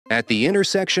At the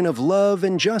intersection of love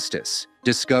and justice,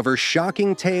 discover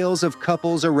shocking tales of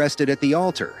couples arrested at the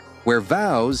altar, where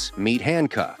vows meet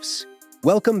handcuffs.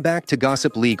 Welcome back to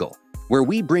Gossip Legal, where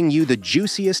we bring you the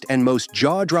juiciest and most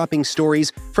jaw-dropping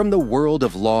stories from the world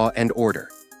of law and order.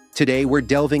 Today, we're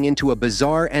delving into a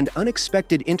bizarre and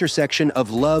unexpected intersection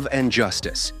of love and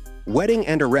justice. Wedding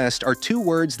and arrest are two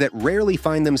words that rarely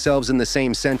find themselves in the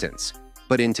same sentence.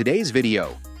 But in today's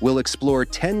video, we'll explore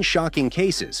 10 shocking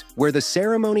cases where the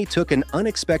ceremony took an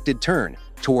unexpected turn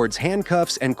towards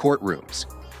handcuffs and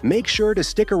courtrooms. Make sure to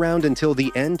stick around until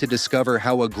the end to discover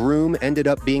how a groom ended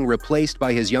up being replaced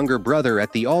by his younger brother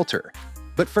at the altar.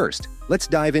 But first, let's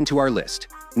dive into our list.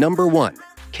 Number 1.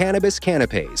 Cannabis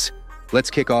Canapes.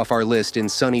 Let's kick off our list in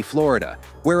sunny Florida,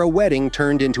 where a wedding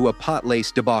turned into a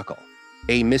pot-laced debacle.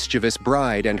 A mischievous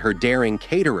bride and her daring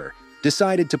caterer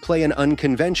decided to play an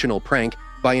unconventional prank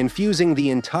by infusing the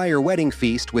entire wedding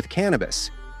feast with cannabis.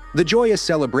 The joyous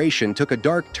celebration took a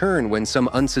dark turn when some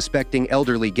unsuspecting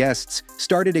elderly guests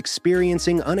started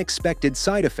experiencing unexpected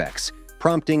side effects,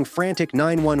 prompting frantic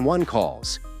 911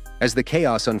 calls. As the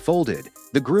chaos unfolded,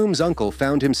 the groom's uncle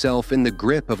found himself in the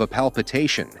grip of a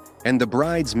palpitation, and the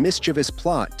bride's mischievous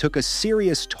plot took a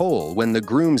serious toll when the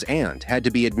groom's aunt had to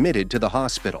be admitted to the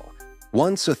hospital.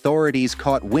 Once authorities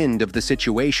caught wind of the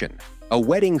situation, a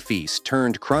wedding feast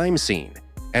turned crime scene,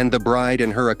 and the bride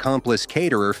and her accomplice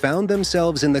caterer found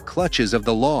themselves in the clutches of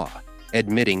the law,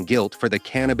 admitting guilt for the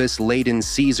cannabis-laden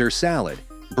Caesar salad,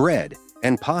 bread,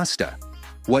 and pasta.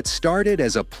 What started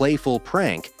as a playful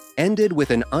prank ended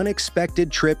with an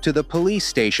unexpected trip to the police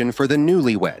station for the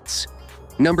newlyweds.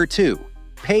 Number 2.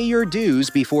 Pay your dues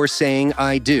before saying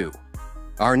I do.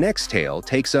 Our next tale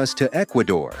takes us to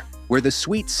Ecuador, where the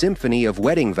sweet symphony of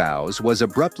wedding vows was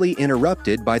abruptly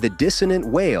interrupted by the dissonant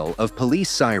wail of police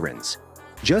sirens.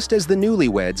 Just as the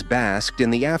newlyweds basked in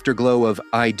the afterglow of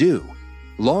I do,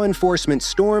 law enforcement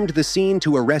stormed the scene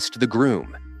to arrest the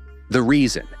groom. The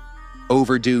reason?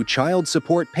 Overdue child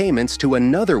support payments to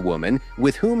another woman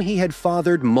with whom he had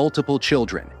fathered multiple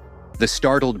children. The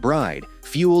startled bride,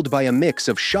 fueled by a mix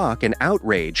of shock and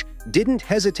outrage, didn't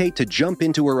hesitate to jump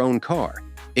into her own car,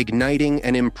 igniting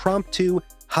an impromptu,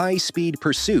 high-speed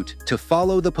pursuit to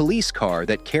follow the police car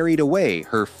that carried away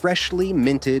her freshly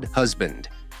minted husband.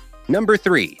 Number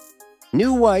 3.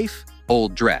 New wife,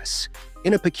 old dress.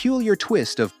 In a peculiar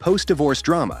twist of post-divorce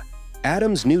drama,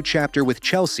 Adam's new chapter with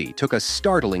Chelsea took a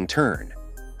startling turn.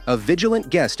 A vigilant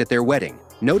guest at their wedding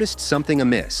noticed something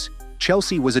amiss.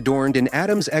 Chelsea was adorned in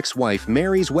Adam's ex-wife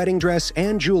Mary's wedding dress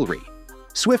and jewelry.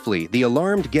 Swiftly, the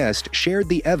alarmed guest shared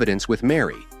the evidence with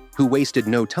Mary, who wasted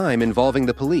no time involving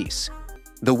the police.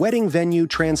 The wedding venue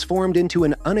transformed into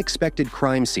an unexpected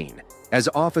crime scene as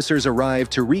officers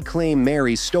arrived to reclaim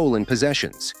Mary's stolen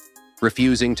possessions.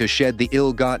 Refusing to shed the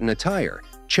ill-gotten attire,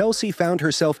 Chelsea found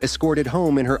herself escorted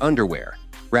home in her underwear,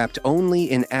 wrapped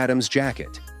only in Adam's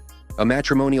jacket. A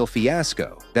matrimonial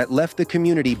fiasco that left the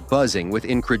community buzzing with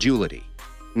incredulity.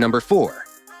 Number 4.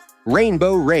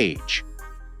 Rainbow Rage.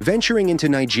 Venturing into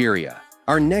Nigeria,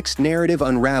 our next narrative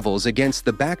unravels against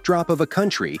the backdrop of a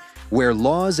country where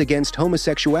laws against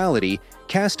homosexuality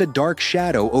cast a dark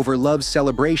shadow over love's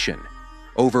celebration.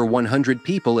 Over 100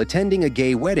 people attending a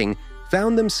gay wedding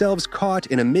found themselves caught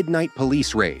in a midnight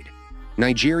police raid.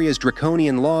 Nigeria's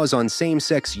draconian laws on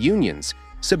same-sex unions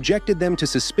subjected them to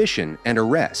suspicion and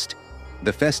arrest.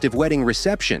 The festive wedding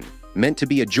reception, meant to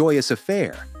be a joyous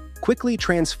affair, quickly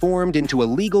transformed into a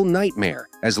legal nightmare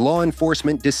as law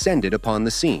enforcement descended upon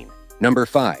the scene. Number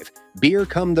 5. Beer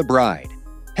Come the Bride.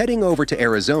 Heading over to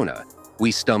Arizona, we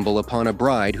stumble upon a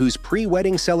bride whose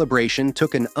pre-wedding celebration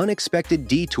took an unexpected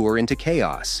detour into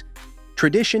chaos.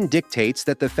 Tradition dictates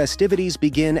that the festivities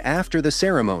begin after the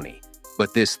ceremony,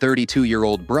 but this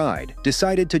 32-year-old bride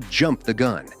decided to jump the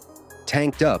gun.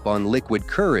 Tanked up on liquid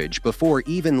courage before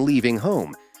even leaving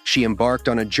home, she embarked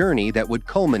on a journey that would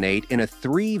culminate in a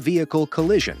 3-vehicle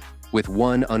collision, with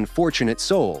one unfortunate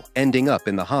soul ending up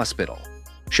in the hospital.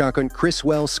 Shotgun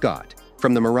Criswell Scott,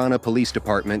 from the Marana Police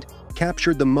Department,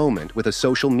 captured the moment with a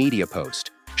social media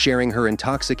post, sharing her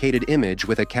intoxicated image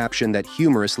with a caption that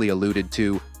humorously alluded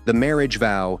to the marriage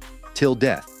vow, "Till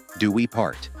death do we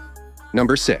part."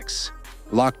 Number 6.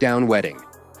 Lockdown Wedding.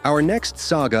 Our next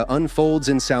saga unfolds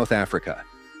in South Africa,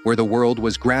 where the world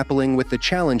was grappling with the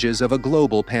challenges of a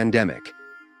global pandemic.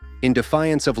 In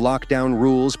defiance of lockdown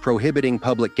rules prohibiting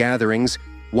public gatherings,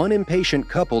 one impatient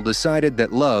couple decided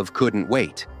that love couldn't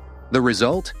wait. The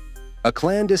result? A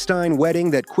clandestine wedding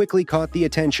that quickly caught the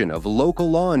attention of local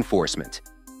law enforcement.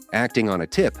 Acting on a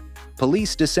tip,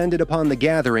 police descended upon the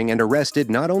gathering and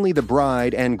arrested not only the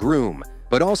bride and groom,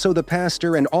 but also the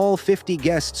pastor and all 50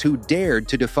 guests who dared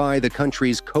to defy the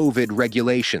country's COVID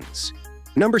regulations.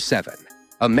 Number 7.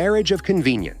 A marriage of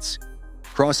convenience.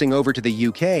 Crossing over to the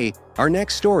UK, our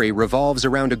next story revolves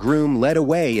around a groom led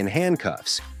away in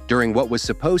handcuffs during what was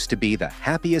supposed to be the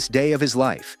happiest day of his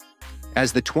life.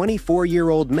 As the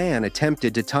 24-year-old man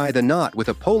attempted to tie the knot with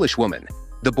a Polish woman,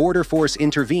 the border force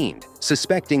intervened,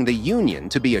 suspecting the union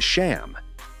to be a sham.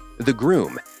 The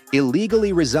groom,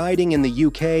 illegally residing in the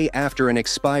UK after an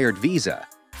expired visa,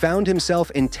 found himself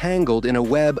entangled in a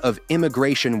web of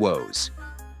immigration woes.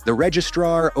 The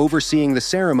registrar overseeing the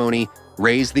ceremony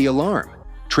raised the alarm,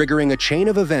 triggering a chain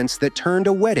of events that turned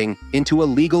a wedding into a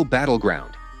legal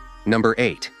battleground. Number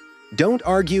 8. Don't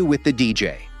argue with the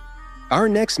DJ. Our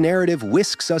next narrative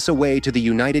whisks us away to the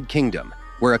United Kingdom,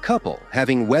 where a couple,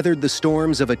 having weathered the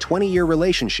storms of a 20-year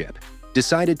relationship,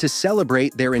 decided to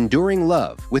celebrate their enduring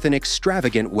love with an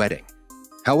extravagant wedding.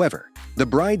 However, the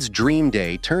bride's dream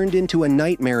day turned into a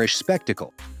nightmarish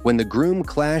spectacle when the groom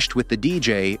clashed with the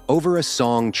DJ over a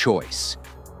song choice.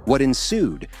 What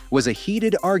ensued was a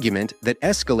heated argument that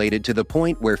escalated to the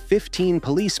point where 15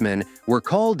 policemen were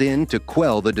called in to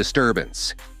quell the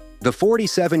disturbance. The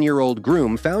 47-year-old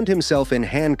groom found himself in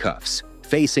handcuffs,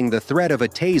 facing the threat of a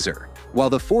taser, while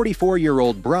the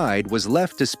 44-year-old bride was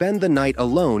left to spend the night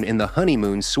alone in the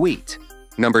honeymoon suite.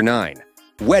 Number 9.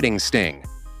 Wedding sting.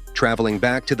 Traveling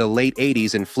back to the late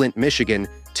 80s in Flint, Michigan,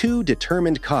 2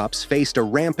 determined cops faced a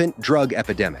rampant drug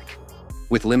epidemic.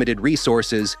 With limited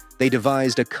resources, they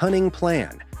devised a cunning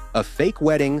plan, a fake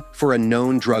wedding for a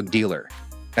known drug dealer.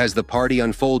 As the party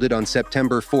unfolded on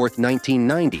September 4,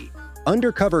 1990,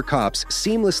 undercover cops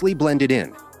seamlessly blended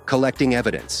in, collecting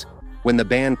evidence. When the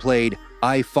band played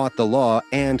 "I Fought the Law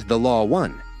and the Law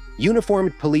Won,"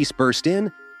 uniformed police burst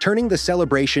in, turning the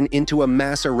celebration into a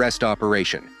mass arrest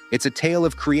operation. It's a tale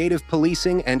of creative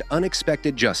policing and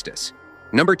unexpected justice.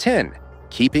 Number 10.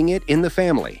 Keeping it in the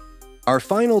family. Our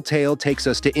final tale takes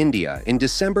us to India in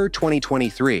December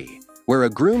 2023, where a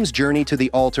groom's journey to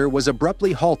the altar was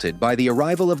abruptly halted by the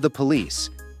arrival of the police.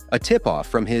 A tip-off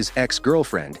from his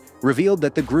ex-girlfriend revealed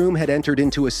that the groom had entered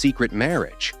into a secret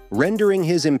marriage, rendering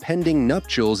his impending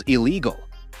nuptials illegal.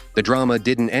 The drama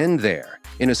didn't end there.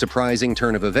 In a surprising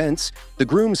turn of events, the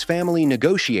groom's family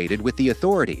negotiated with the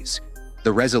authorities.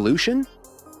 The resolution?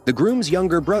 The groom's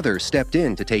younger brother stepped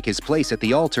in to take his place at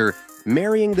the altar,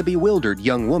 marrying the bewildered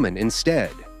young woman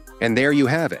instead. And there you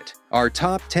have it, our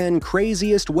top 10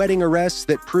 craziest wedding arrests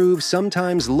that prove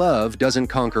sometimes love doesn't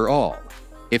conquer all.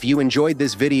 If you enjoyed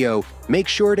this video, make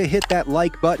sure to hit that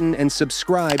like button and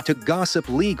subscribe to Gossip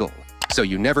Legal so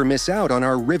you never miss out on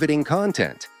our riveting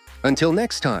content. Until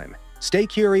next time, stay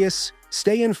curious,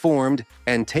 stay informed,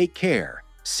 and take care.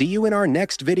 See you in our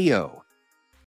next video.